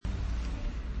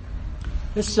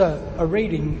This is a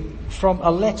reading from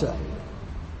a letter.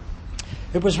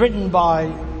 It was written by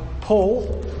Paul,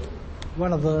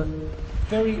 one of the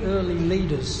very early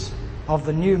leaders of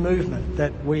the new movement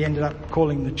that we ended up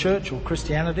calling the church or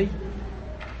Christianity.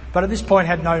 But at this point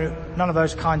had none of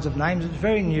those kinds of names. It was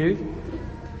very new.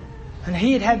 And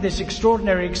he had had this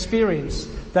extraordinary experience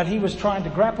that he was trying to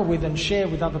grapple with and share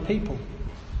with other people.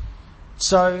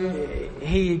 So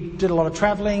he did a lot of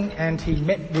travelling and he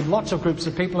met with lots of groups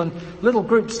of people, and little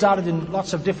groups started in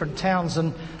lots of different towns.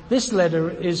 And this letter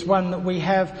is one that we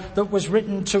have that was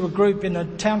written to a group in a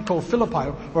town called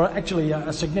Philippi, or actually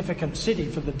a significant city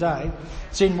for the day.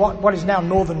 It's in what is now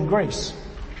northern Greece.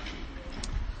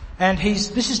 And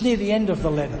this is near the end of the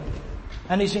letter.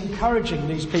 And he's encouraging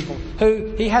these people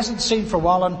who he hasn't seen for a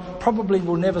while and probably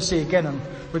will never see again. And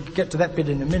we'll get to that bit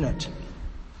in a minute.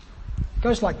 It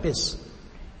goes like this.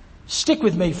 Stick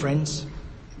with me, friends.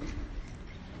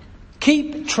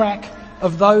 Keep track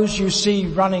of those you see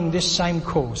running this same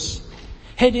course,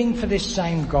 heading for this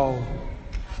same goal.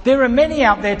 There are many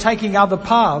out there taking other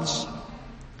paths,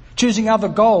 choosing other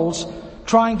goals,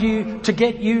 trying to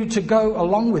get you to go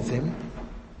along with them.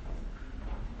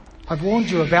 I've warned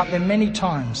you about them many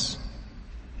times.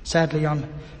 Sadly,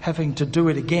 I'm having to do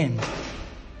it again.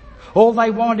 All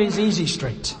they want is easy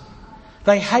street.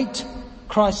 They hate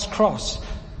Christ's cross.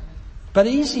 But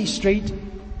easy street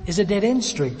is a dead-end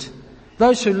street.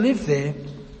 Those who live there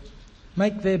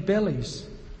make their bellies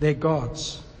their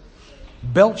gods.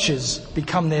 Belches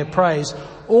become their praise.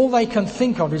 All they can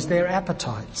think of is their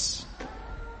appetites.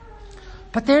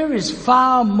 But there is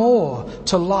far more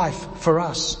to life for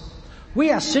us.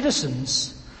 We are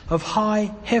citizens of high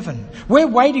heaven. We're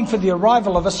waiting for the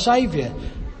arrival of a Saviour,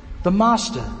 the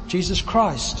Master, Jesus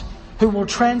Christ, who will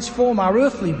transform our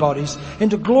earthly bodies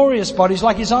into glorious bodies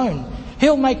like His own.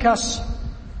 He'll make us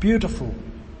beautiful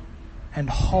and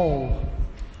whole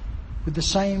with the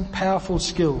same powerful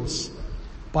skills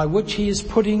by which He is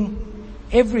putting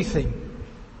everything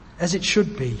as it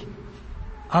should be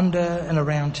under and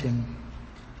around Him.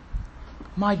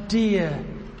 My dear,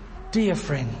 dear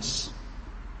friends,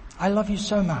 I love you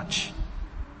so much.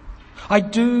 I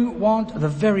do want the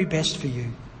very best for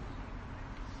you.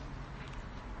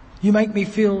 You make me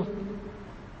feel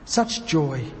such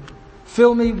joy.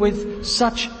 Fill me with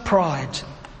such pride.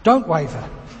 Don't waver.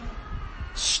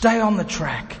 Stay on the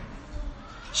track.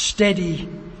 Steady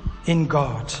in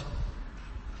God.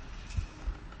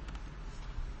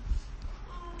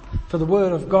 For the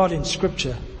word of God in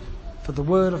Scripture, for the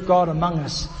word of God among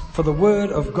us, for the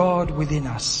word of God within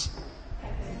us.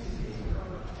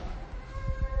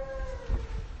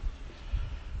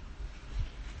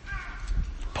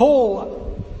 Paul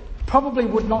probably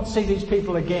would not see these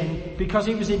people again because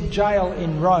he was in jail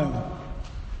in Rome.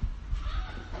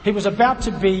 He was about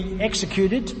to be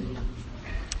executed,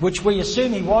 which we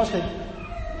assume he was.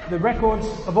 The records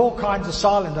of all kinds are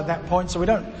silent at that point, so we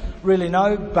don't really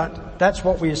know, but that's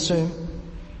what we assume.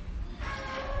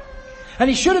 And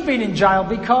he should have been in jail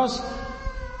because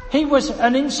he was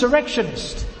an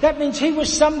insurrectionist. That means he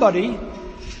was somebody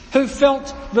who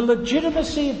felt the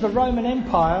legitimacy of the Roman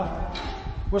Empire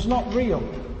was not real.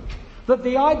 That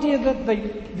the idea that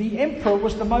the emperor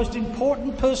was the most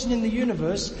important person in the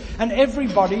universe and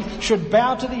everybody should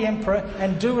bow to the emperor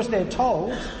and do as they're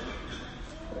told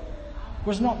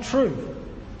was not true.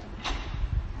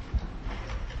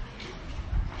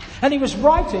 And he was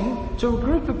writing to a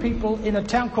group of people in a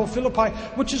town called Philippi,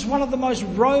 which is one of the most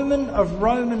Roman of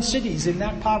Roman cities in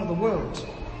that part of the world.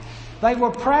 They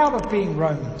were proud of being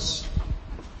Romans.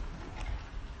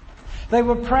 They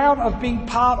were proud of being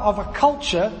part of a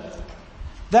culture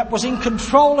that was in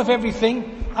control of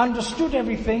everything, understood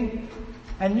everything,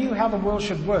 and knew how the world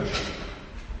should work.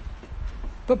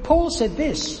 But Paul said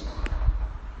this,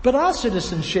 but our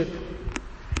citizenship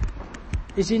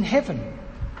is in heaven.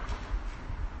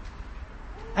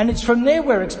 And it's from there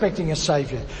we're expecting a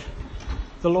Saviour,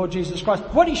 the Lord Jesus Christ.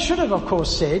 What he should have, of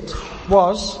course, said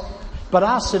was, but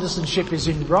our citizenship is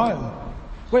in Rome.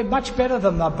 We're much better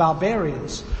than the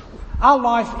barbarians. Our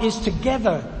life is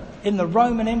together in the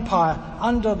Roman Empire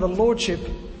under the lordship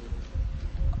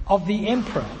of the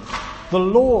emperor, the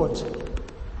Lord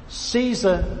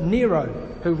Caesar Nero,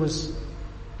 who was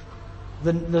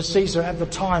the Caesar at the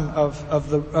time of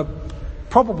the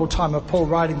probable time of Paul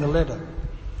writing the letter.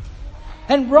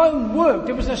 And Rome worked.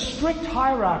 It was a strict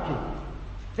hierarchy.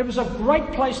 It was a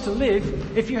great place to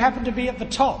live if you happened to be at the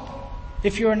top.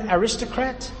 If you're an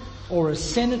aristocrat or a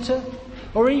senator,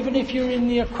 or even if you're in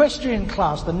the equestrian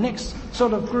class, the next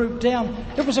sort of group down,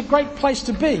 it was a great place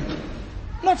to be.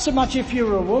 Not so much if you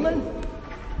were a woman,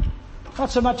 not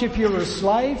so much if you were a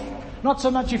slave, not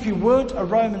so much if you weren't a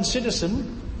Roman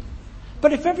citizen,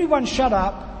 but if everyone shut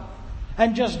up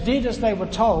and just did as they were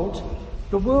told,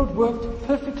 the world worked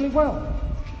perfectly well.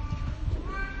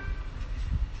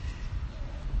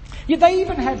 Yet they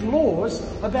even had laws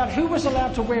about who was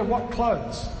allowed to wear what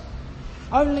clothes.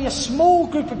 Only a small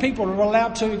group of people were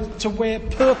allowed to wear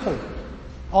purple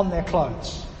on their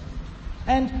clothes.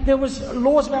 And there was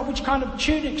laws about which kind of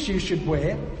tunics you should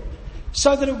wear,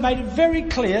 so that it made it very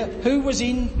clear who was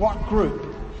in what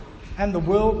group, and the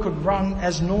world could run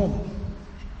as normal.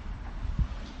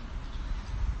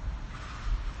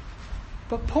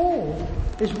 But Paul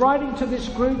is writing to this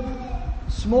group,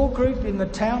 small group in the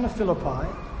town of Philippi,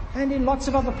 and in lots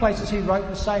of other places he wrote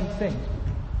the same thing.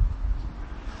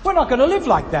 We're not going to live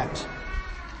like that.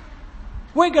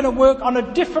 We're going to work on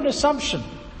a different assumption.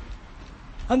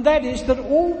 And that is that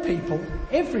all people,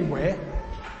 everywhere,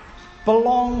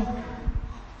 belong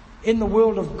in the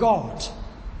world of God,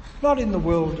 not in the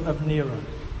world of Nero.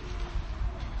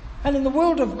 And in the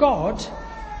world of God,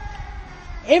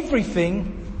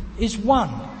 everything is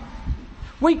one.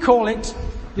 We call it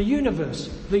the universe,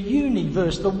 the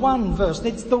universe, the one verse.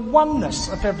 It's the oneness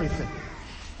of everything.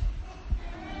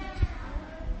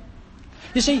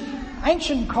 You see,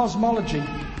 ancient cosmology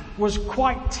was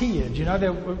quite tiered. You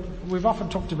know, we've often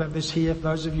talked about this here,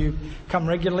 those of you come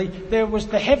regularly. There was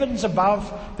the heavens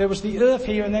above, there was the earth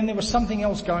here, and then there was something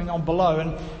else going on below.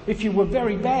 And if you were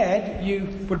very bad, you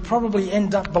would probably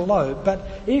end up below. But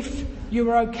if you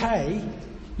were okay,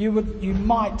 you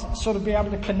might sort of be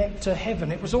able to connect to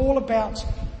heaven. It was all about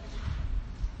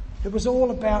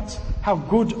how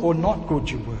good or not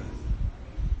good you were.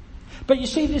 But you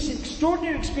see, this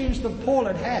extraordinary experience that Paul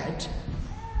had had,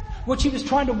 which he was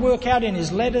trying to work out in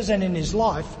his letters and in his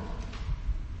life,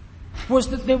 was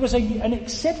that there was an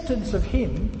acceptance of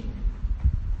him,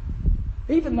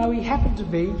 even though he happened to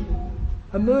be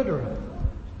a murderer.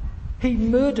 He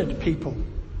murdered people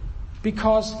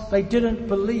because they didn't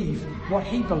believe what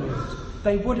he believed.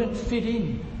 They wouldn't fit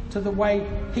in to the way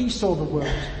he saw the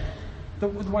world. The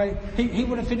way he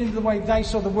wouldn't fit into the way they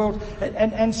saw the world.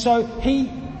 And so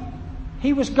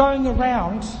he was going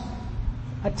around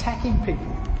attacking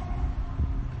people.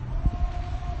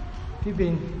 If you've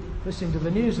been listening to the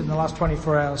news in the last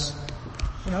 24 hours,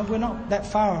 you know, we're not that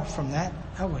far from that,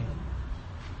 are we?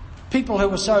 People who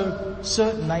are so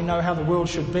certain they know how the world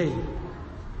should be,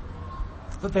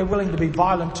 that they're willing to be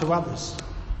violent to others.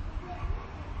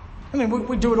 I mean,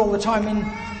 we do it all the time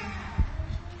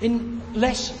in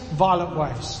less violent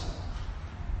ways.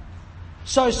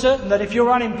 So certain that if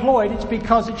you're unemployed, it's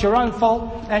because it's your own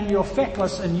fault and you're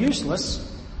feckless and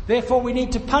useless. Therefore, we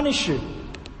need to punish you.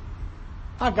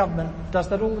 Our government does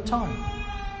that all the time.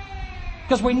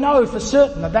 Because we know for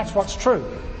certain that that's what's true.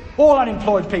 All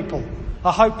unemployed people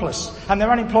are hopeless, and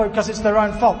they're unemployed because it's their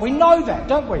own fault. We know that,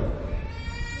 don't we?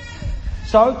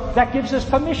 So that gives us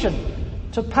permission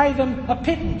to pay them a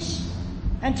pittance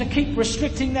and to keep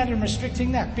restricting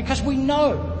that because we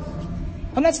know.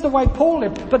 And that's the way Paul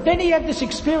lived. But then he had this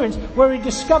experience where he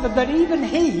discovered that even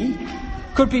he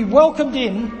could be welcomed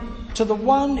in to the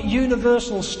one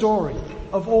universal story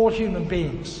of all human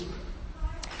beings.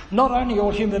 Not only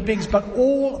all human beings, but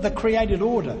all the created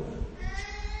order.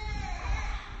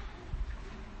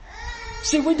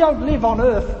 See, we don't live on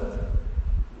earth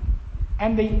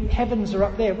and the heavens are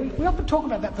up there. We often talk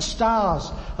about that. The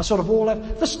stars are sort of all over.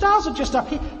 The stars are just up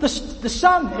here. The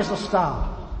sun is a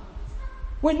star.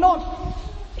 We're not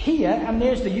here and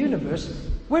there's the universe.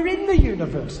 We're in the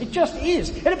universe. It just is.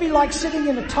 It'd be like sitting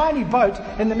in a tiny boat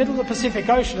in the middle of the Pacific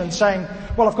Ocean and saying,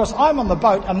 well, of course, I'm on the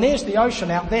boat and there's the ocean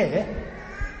out there.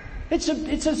 It's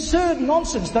absurd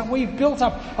nonsense that we've built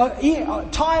up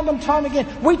time and time again.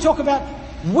 We talk about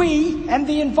we and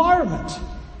the environment,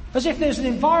 as if there's an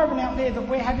environment out there that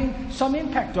we're having some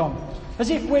impact on,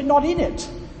 as if we're not in it.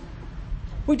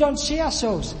 We don't see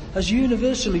ourselves as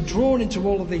universally drawn into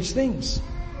all of these things.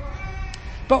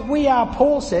 But we are,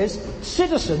 Paul says,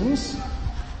 citizens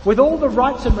with all the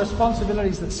rights and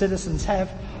responsibilities that citizens have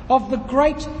of the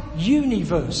great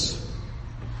universe,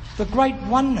 the great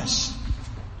oneness.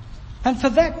 And for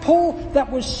that, Paul,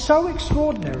 that was so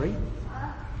extraordinary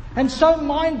and so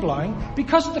mind-blowing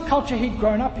because of the culture he'd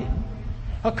grown up in.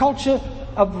 A culture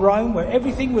of Rome where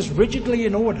everything was rigidly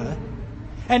in order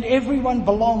and everyone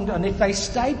belonged, and if they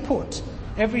stayed put,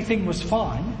 everything was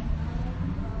fine.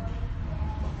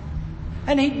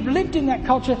 And he lived in that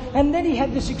culture, and then he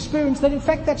had this experience that in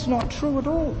fact that's not true at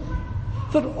all.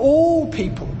 That all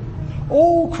people,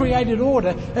 all created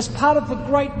order, as part of the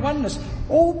great oneness,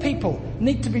 all people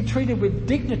need to be treated with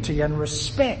dignity and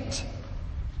respect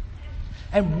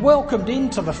and welcomed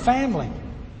into the family.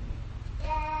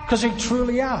 because we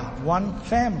truly are one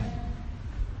family.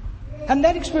 And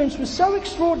that experience was so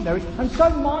extraordinary and so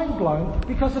mind-blowing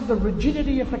because of the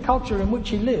rigidity of the culture in which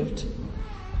he lived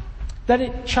that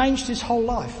it changed his whole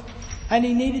life. And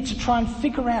he needed to try and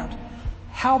figure out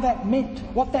how that meant,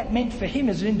 what that meant for him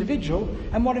as an individual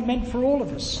and what it meant for all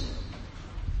of us.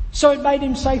 So it made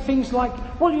him say things like,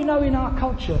 well, you know, in our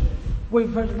culture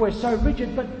we're so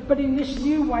rigid, but in this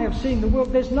new way of seeing the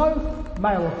world, there's no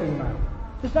male or female.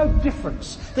 There's no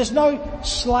difference. There's no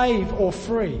slave or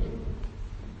free.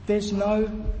 There's no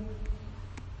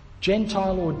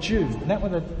Gentile or Jew. And that were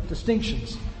the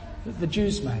distinctions that the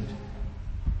Jews made.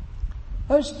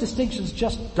 Those distinctions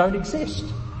just don't exist.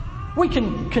 We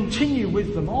can continue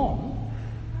with them on.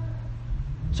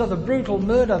 So the brutal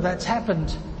murder that's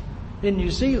happened in New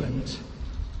Zealand,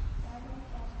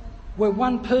 where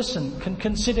one person can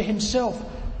consider himself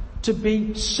to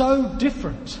be so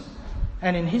different,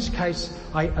 and in his case,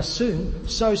 I assume,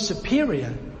 so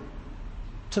superior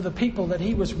to the people that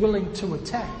he was willing to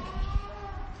attack,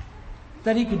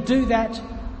 that he could do that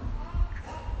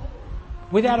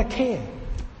without a care.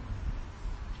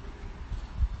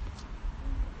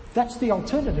 That's the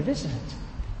alternative, isn't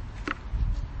it?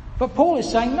 But Paul is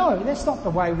saying, no, that's not the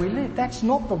way we live. That's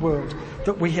not the world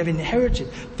that we have inherited.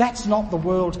 That's not the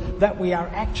world that we are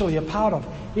actually a part of.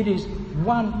 It is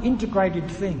one integrated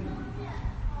thing.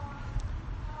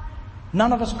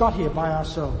 None of us got here by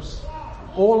ourselves.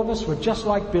 All of us were just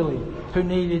like Billy, who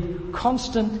needed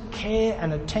constant care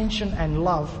and attention and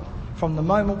love from the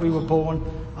moment we were born,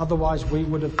 otherwise we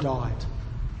would have died.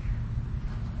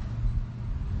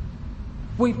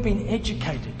 We've been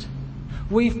educated.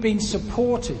 We've been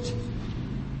supported.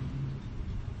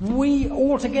 We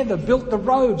all together built the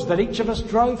roads that each of us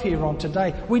drove here on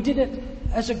today. We did it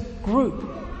as a group,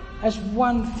 as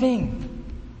one thing.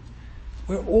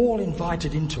 We're all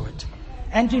invited into it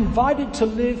and invited to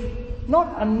live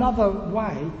not another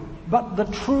way, but the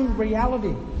true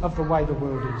reality of the way the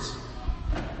world is.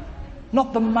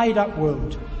 Not the made-up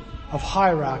world of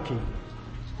hierarchy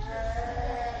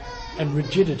and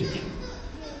rigidity.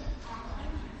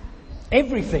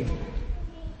 Everything,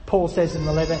 Paul says in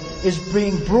the letter, is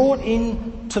being brought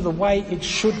in to the way it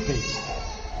should be.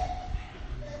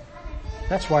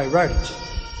 That's why he wrote it.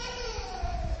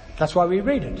 That's why we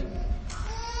read it.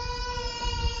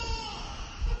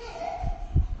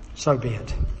 So be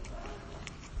it.